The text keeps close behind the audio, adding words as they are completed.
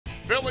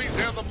Phillies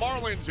and the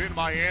Marlins in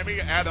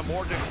Miami. Adam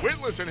Morgan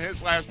winless in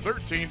his last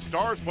 13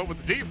 starts, but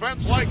with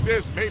defense like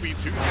this, maybe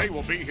Tuesday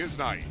will be his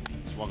night.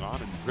 Swung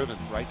on and driven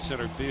right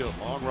center field.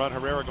 Long run,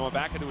 Herrera going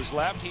back into his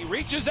left. He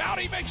reaches out.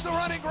 He makes the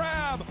running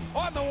grab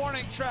on the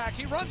warning track.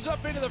 He runs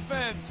up into the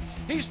fence.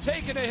 He's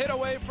taken a hit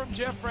away from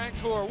Jeff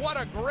Francoeur.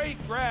 What a great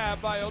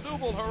grab by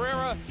Odubel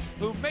Herrera,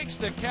 who makes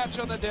the catch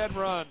on the dead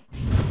run.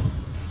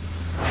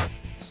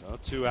 So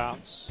 2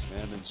 outs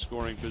and in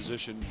scoring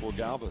position for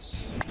Galvis.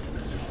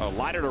 A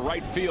liner to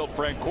right field.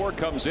 Francoeur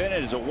comes in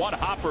and is a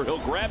one-hopper. He'll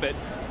grab it.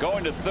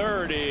 Going to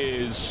third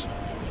is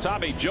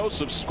Tommy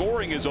Joseph.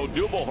 Scoring is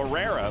Odubel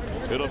Herrera.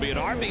 It'll be an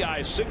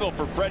RBI single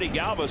for Freddie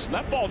Galvis, and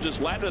that ball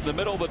just landed in the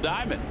middle of the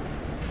diamond.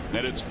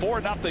 And it's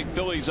 4-0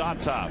 Phillies on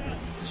top.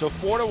 So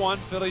 4-1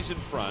 Phillies in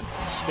front.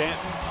 Stanton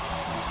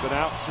has been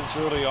out since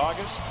early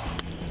August.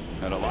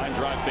 And a line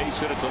drive base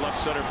hit it to left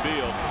center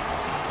field.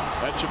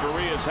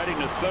 Echeverria is heading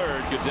to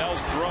third.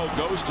 Goodell's throw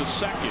goes to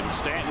second.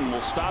 Stanton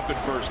will stop at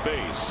first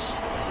base.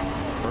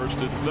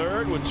 First and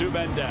third with 2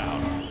 men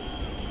down.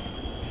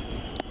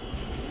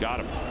 Got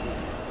him.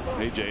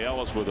 A.J.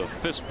 Ellis with a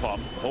fist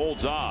pump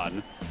holds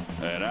on,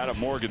 and Adam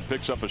Morgan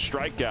picks up a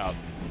strikeout.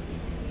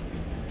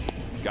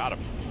 Got him.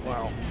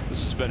 Wow.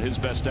 This has been his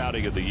best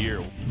outing of the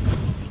year.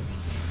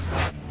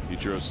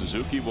 Ichiro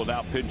Suzuki will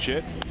now pinch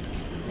hit.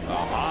 A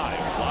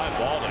high fly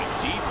ball to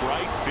deep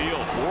right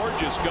field.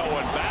 Borges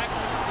going back,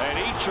 and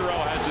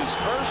Ichiro has his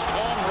first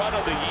home run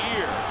of the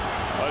year.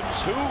 A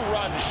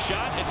 2-run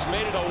shot. It's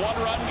made it a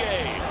 1-run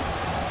game.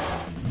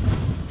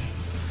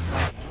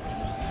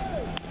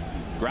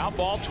 Ground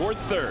ball toward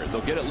third.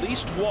 They'll get at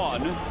least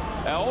one.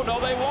 Oh, no,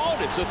 they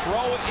won't. It's a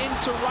throw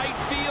into right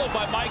field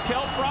by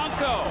Maikel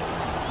Franco.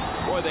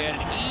 Boy, they had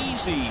an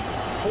easy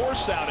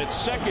force out at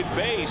second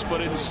base,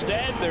 but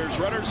instead there's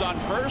runners on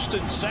first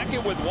and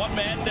second with 1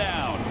 man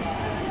down.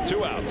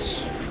 2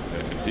 outs.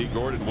 D.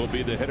 Gordon will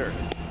be the hitter.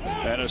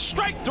 And a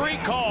strike 3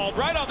 called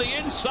right on the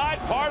inside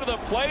part of the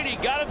plate. He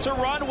got it to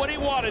run when he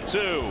wanted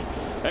to.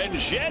 And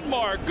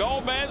Jeanmar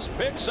Gomez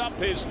picks up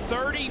his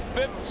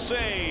 35th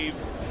save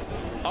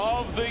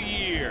of the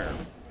year.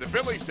 The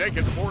Phillies take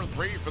it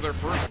 4-3 for their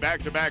first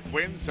back-to-back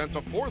win since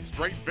a 4th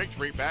straight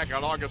victory back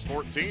on August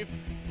 14th.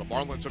 The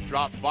Marlins have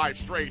dropped 5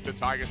 straight to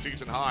tie a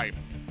season high.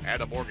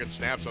 Adam Morgan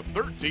snaps a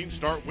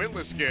 13-start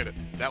winless skid.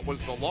 That was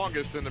the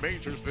longest in the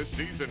majors this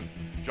season.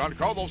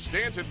 Giancarlo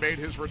Stanton made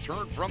his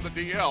return from the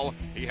DL.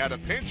 He had a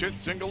pinch hit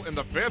single in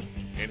the 5th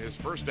in his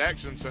first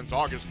action since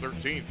August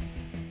 13th.